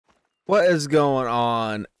What is going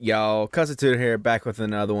on, y'all? Constitute here, back with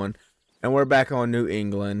another one. And we're back on New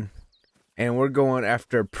England. And we're going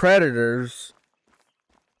after predators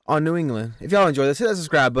on New England. If y'all enjoy this, hit that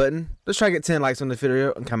subscribe button. Let's try to get 10 likes on the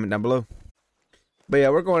video and comment down below. But yeah,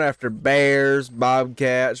 we're going after bears,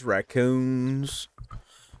 bobcats, raccoons,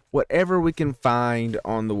 whatever we can find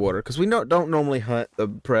on the water. Because we don't normally hunt the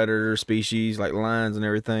predator species like lions and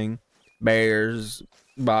everything. Bears,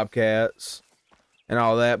 bobcats, and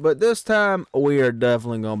all that. But this time, we are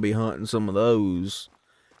definitely going to be hunting some of those.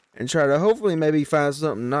 And try to hopefully maybe find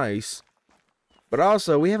something nice. But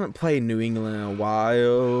also, we haven't played New England in a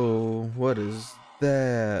while. What is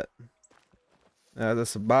that?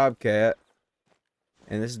 That's a bobcat.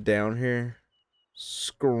 And it's down here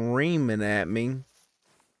screaming at me.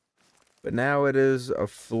 But now it is a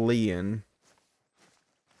fleeing.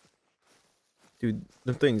 Dude,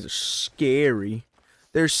 the things are scary.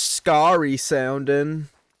 They're scary sounding.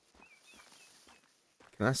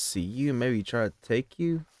 Can I see you and maybe try to take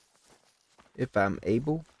you? If I'm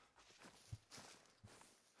able?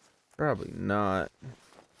 Probably not.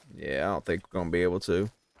 Yeah, I don't think we're going to be able to.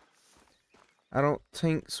 I don't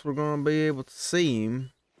think we're going to be able to see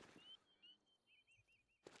him.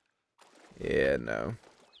 Yeah, no.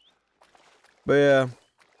 But yeah.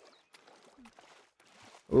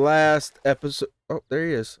 Last episode. Oh, there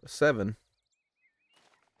he is. 7.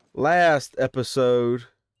 Last episode.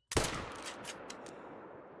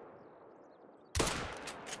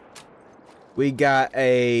 We got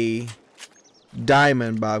a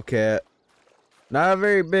diamond bobcat. Not a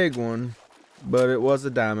very big one, but it was a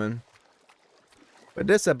diamond. But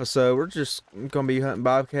this episode, we're just going to be hunting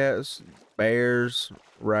bobcats, bears,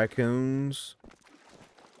 raccoons,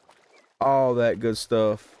 all that good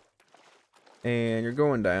stuff. And you're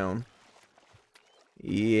going down.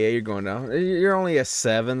 Yeah, you're going down. You're only a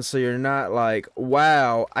 7, so you're not like,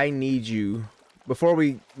 wow, I need you. Before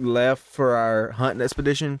we left for our hunting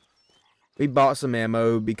expedition, we bought some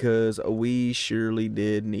ammo because we surely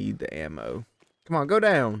did need the ammo. Come on, go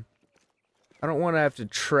down. I don't want to have to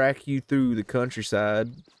track you through the countryside.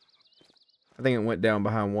 I think it went down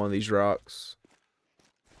behind one of these rocks.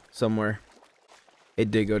 Somewhere. It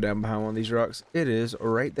did go down behind one of these rocks. It is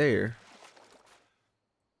right there.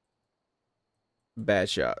 Bad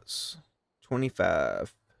shots.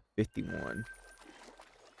 25, 51.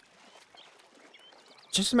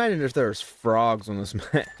 Just imagine if there was frogs on this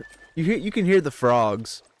map. You can hear the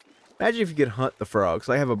frogs. Imagine if you could hunt the frogs.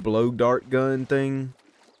 Like have a blow dart gun thing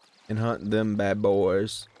and hunt them bad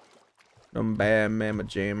boys. Them bad mamma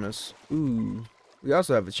jammas. Ooh. We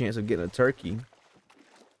also have a chance of getting a turkey.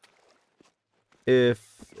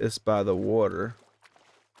 If it's by the water.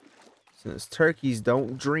 Since turkeys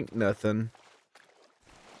don't drink nothing.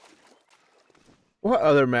 What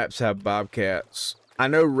other maps have bobcats? I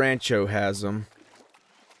know Rancho has them.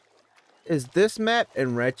 Is this map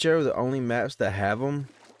and Rancho the only maps that have them?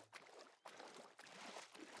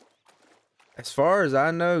 As far as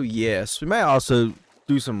I know, yes. We might also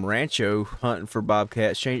do some Rancho hunting for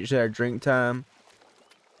bobcats. Change it to our drink time.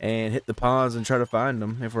 And hit the ponds and try to find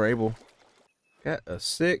them if we're able. Got a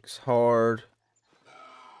 6 hard.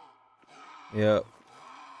 Yep.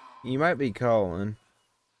 You might be calling.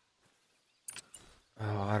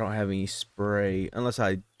 Oh, I don't have any spray. Unless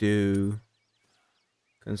I do.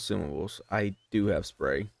 Consumables. I do have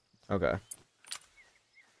spray. Okay.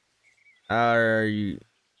 Are you...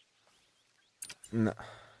 No.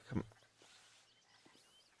 Come on.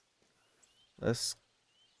 Let's...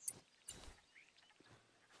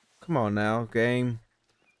 Come on now, game.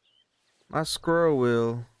 My scroll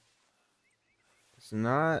wheel. It's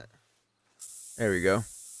not... There we go.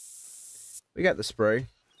 We got the spray.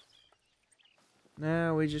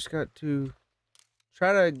 Now we just got to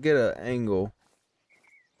try to get an angle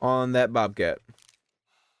on that bobcat.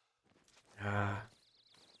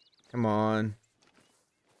 Come on.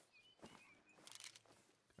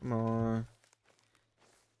 Come on.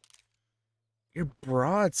 Your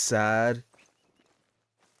broadside.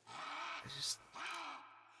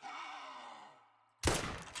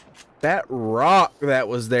 That rock that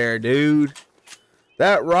was there, dude.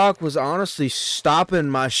 That rock was honestly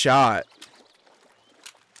stopping my shot.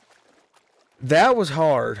 That was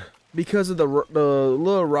hard. Because of the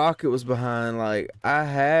little rock it was behind, like, I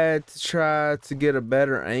had to try to get a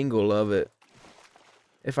better angle of it.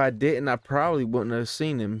 If I didn't, I probably wouldn't have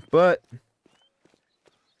seen him. But,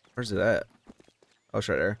 where's it at? Oh, it's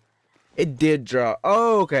right there. It did drop.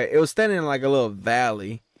 Oh, okay. It was standing in like a little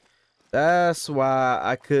valley. That's why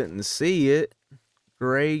I couldn't see it.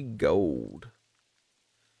 Gray gold.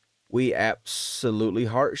 We absolutely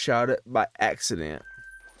heart shot it by accident.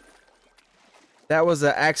 That was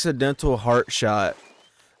an accidental heart shot.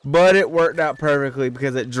 But it worked out perfectly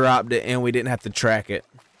because it dropped it and we didn't have to track it.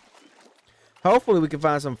 Hopefully we can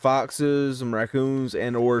find some foxes, some raccoons,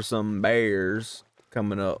 and or some bears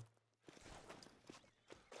coming up.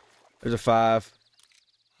 There's a 5.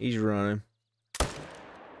 He's running.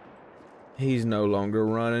 He's no longer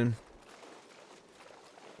running.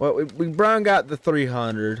 Well, we Brian got the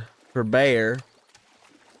 300 for bear,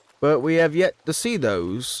 but we have yet to see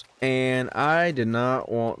those. And I did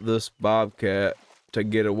not want this bobcat to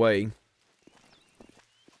get away.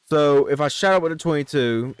 So if I shot it with a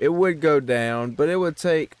 22, it would go down, but it would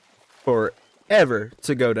take forever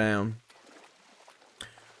to go down.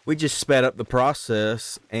 We just sped up the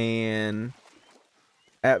process and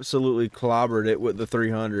absolutely clobbered it with the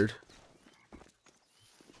 300.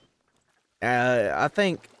 I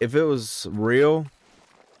think if it was real,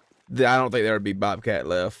 I don't think there would be bobcat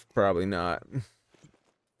left. Probably not.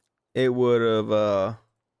 It would have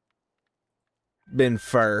been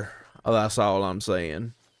fur. Oh, that's all I'm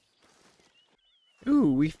saying.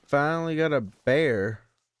 Ooh, we finally got a bear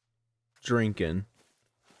drinking.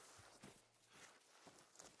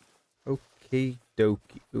 Okie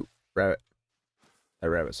dokie. Ooh, rabbit. That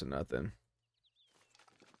rabbit's a nothing.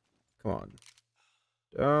 Come on.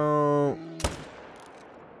 Don't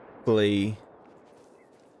flee.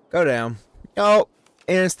 Go down. Oh,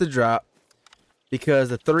 and it's the drop. Because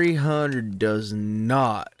the 300 does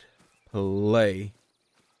not play.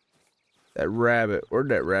 That rabbit, where'd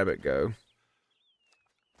that rabbit go?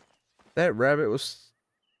 That rabbit was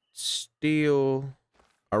still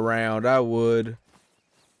around. I would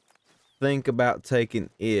think about taking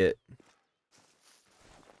it.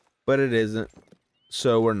 But it isn't.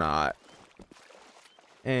 So we're not.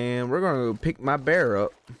 And we're going to pick my bear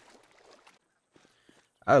up.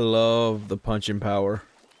 I love the punching power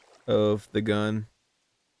of the gun.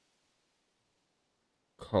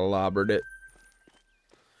 Clobbered it.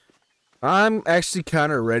 I'm actually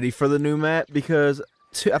kind of ready for the new map because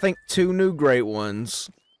I think 2 new great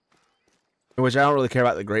ones, which I don't really care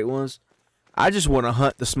about the great ones. I just want to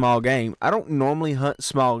hunt the small game. I don't normally hunt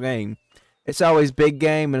small game. It's always big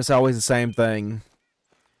game and it's always the same thing.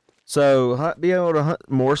 So be able to hunt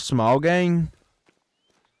more small game,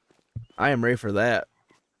 I am ready for that.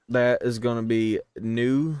 That is going to be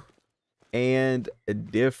new and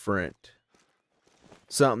different.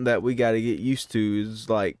 Something that we got to get used to is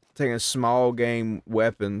like taking small game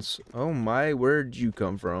weapons. Oh my, where'd you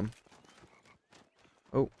come from?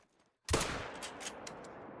 Oh.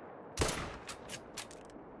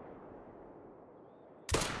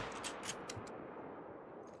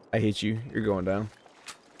 I hit you. You're going down.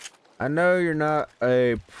 I know you're not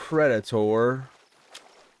a predator,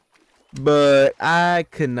 but I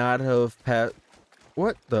could not have passed.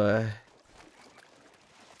 What the?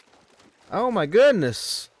 Oh my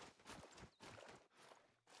goodness.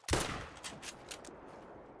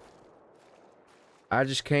 I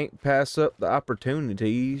just can't pass up the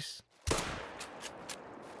opportunities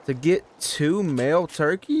to get 2 male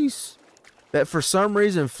turkeys that for some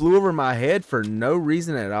reason flew over my head for no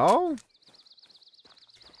reason at all.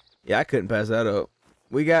 Yeah, I couldn't pass that up.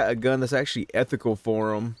 We got a gun that's actually ethical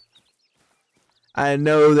for them. I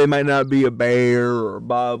know they might not be a bear or a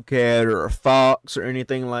bobcat or a fox or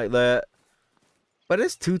anything like that. But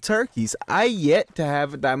it's 2 turkeys. I yet to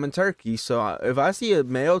have a diamond turkey. So if I see a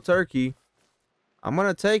male turkey, I'm going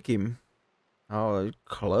to take him. Oh,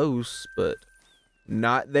 close, but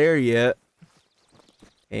not there yet.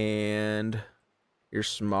 And you're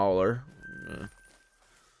smaller.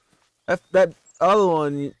 That other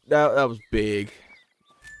one, that was big.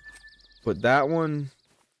 But that one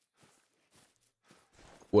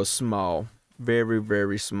was small. Very,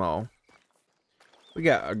 very small. We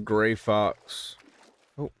got a gray fox.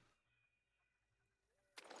 Oh.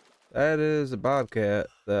 That is a bobcat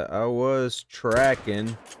that I was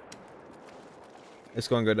tracking. It's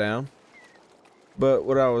going to go down. But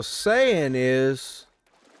what I was saying is,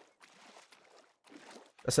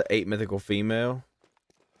 that's an 8 mythical female.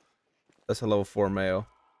 That's a level 4 male.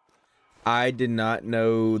 I did not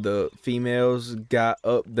know the females got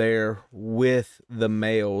up there with the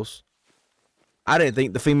males. I didn't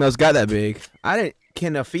think the females got that big.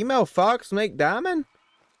 Can a female fox make diamond?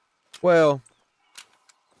 Well,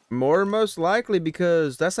 more most likely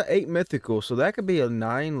because that's an 8 mythical, so that could be a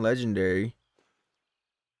 9 legendary.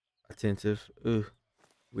 Attentive. Ooh.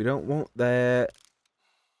 We don't want that.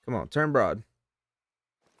 Come on, turn broad.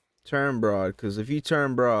 Turn broad, because if you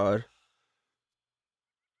turn broad...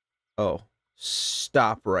 Oh,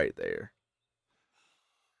 stop right there.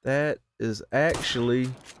 That is actually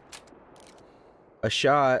a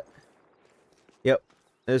shot. Yep,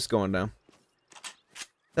 it's going down.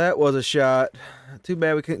 That was a shot. Too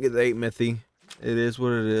bad we couldn't get the 8 Mithy. It is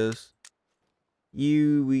what it is.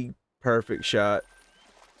 Perfect shot.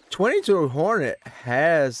 22 Hornet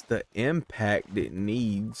has the impact it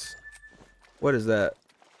needs. What is that?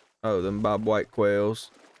 Oh, them Bob White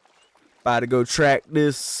quails. About to go track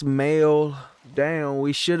this male down.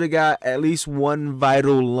 We should have got at least one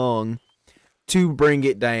vital lung to bring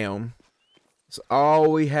it down. So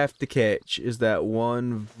all we have to catch is that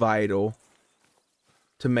one vital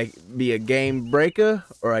to be a game breaker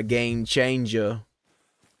or a game changer.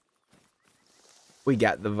 We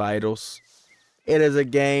got the vitals. It is a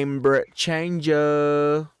game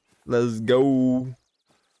changer. Let's go.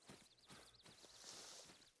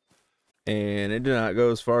 And it did not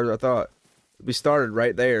go as far as I thought. We started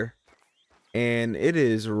right there. And it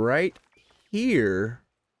is right here.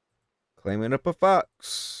 Claiming up a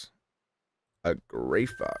fox. A gray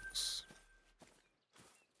fox.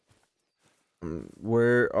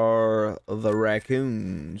 Where are the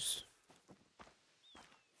raccoons?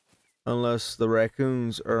 Unless the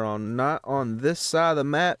raccoons are not on this side of the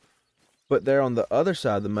map, but they're on the other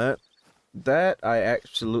side of the map. That I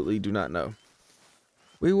absolutely do not know.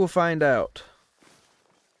 We will find out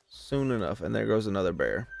soon enough. And there goes another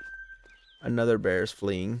bear. Another bear is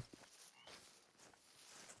fleeing.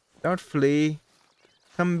 Don't flee.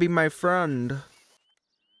 Come be my friend.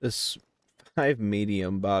 This 5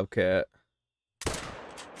 medium bobcat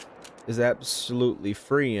is absolutely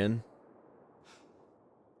freeing.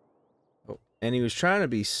 Oh, and he was trying to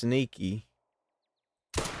be sneaky.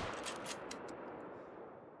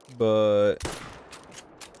 But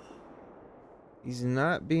he's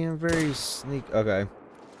not being very sneaky. Okay.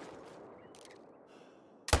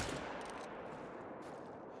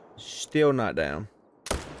 Still not down.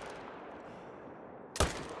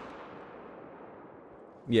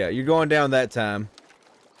 Yeah, you're going down that time.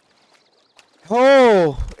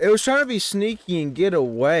 Oh, it was trying to be sneaky and get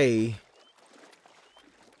away.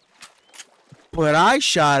 But I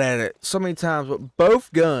shot at it so many times with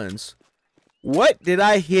both guns. What did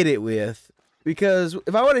I hit it with? Because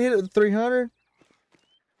if I would have hit it with 300,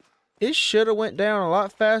 it should have went down a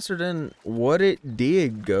lot faster than what it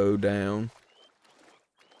did go down.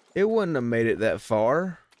 It wouldn't have made it that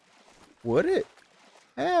far. Would it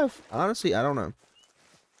have? Honestly, I don't know.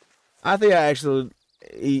 I think I actually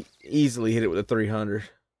easily hit it with a 300.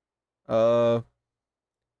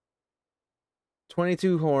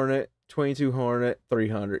 22 Hornet,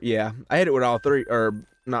 300. Yeah, I hit it with all three, or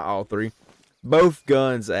not all three. Both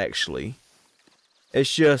guns, actually.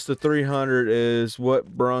 It's just the 300 is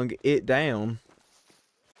what brung it down.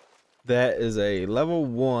 That is a level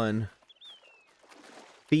 1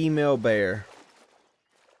 female bear.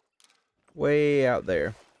 Way out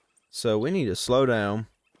there. So we need to slow down.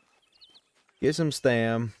 Get some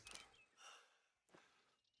stam.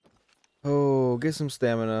 Oh, get some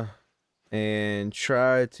stamina. And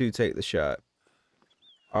try to take the shot.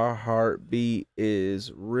 Our heartbeat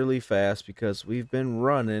is really fast because we've been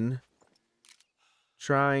running.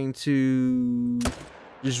 Trying to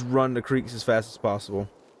just run the creeks as fast as possible.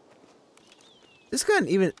 This gun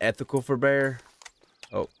even ethical for bear?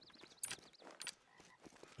 Oh.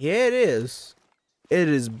 Yeah, it is. It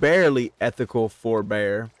is barely ethical for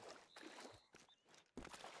bear.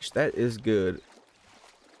 That is good.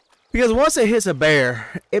 Because once it hits a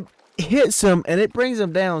bear, it hits him and it brings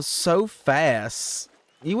him down so fast.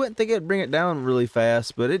 You wouldn't think it'd bring it down really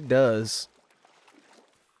fast, but it does.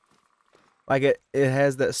 Like it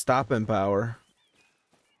has that stopping power.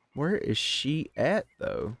 Where is she at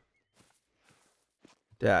though?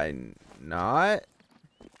 Did I not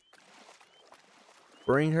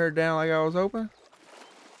bring her down like I was hoping?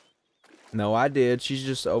 No, I did. She's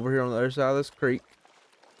just over here on the other side of this creek.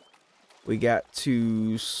 We got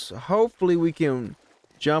to, hopefully we can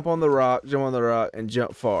jump on the rock, and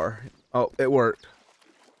jump far. Oh, it worked.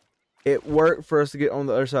 It worked for us to get on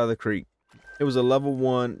the other side of the creek. It was a level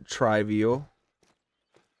 1 trivial,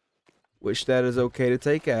 which that is okay to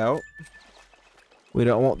take out. We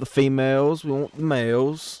don't want the females, we want the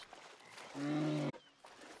males.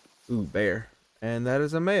 Ooh, bear. And that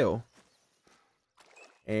is a male.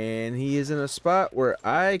 And he is in a spot where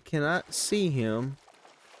I cannot see him.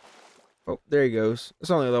 Oh, there he goes.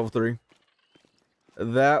 It's only a level 3.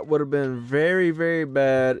 That would have been very, very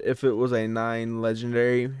bad if it was a 9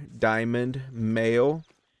 legendary diamond male.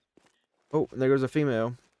 Oh, and there goes a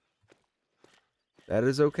female. That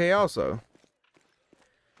is okay also.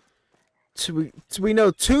 So we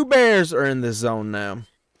know 2 bears are in this zone now.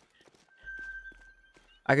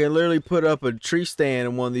 I can literally put up a tree stand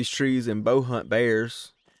in one of these trees and bow hunt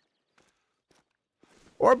bears.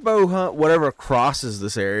 Or bow hunt whatever crosses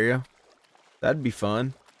this area. That'd be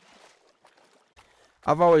fun.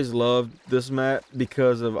 I've always loved this map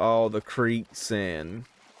because of all the creeks and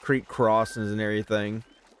creek crossings and everything.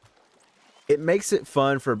 It makes it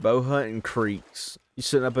fun for bow hunting creeks. You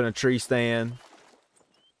sitting up in a tree stand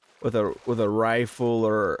with a rifle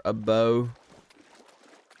or a bow,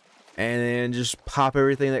 and then just pop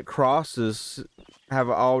everything that crosses. Have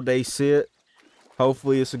an all day sit.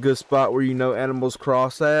 Hopefully it's a good spot where you know animals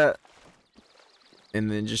cross at, and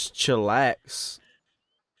then just chillax.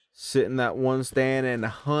 Sit in that one stand and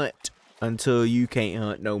hunt until you can't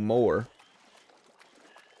hunt no more.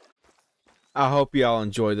 I hope y'all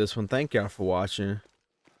enjoyed this one. Thank y'all for watching.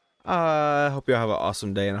 I hope y'all have an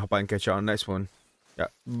awesome day, and I hope I can catch y'all on the next one. Yeah.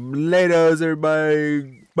 Laters,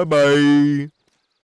 everybody. Bye-bye.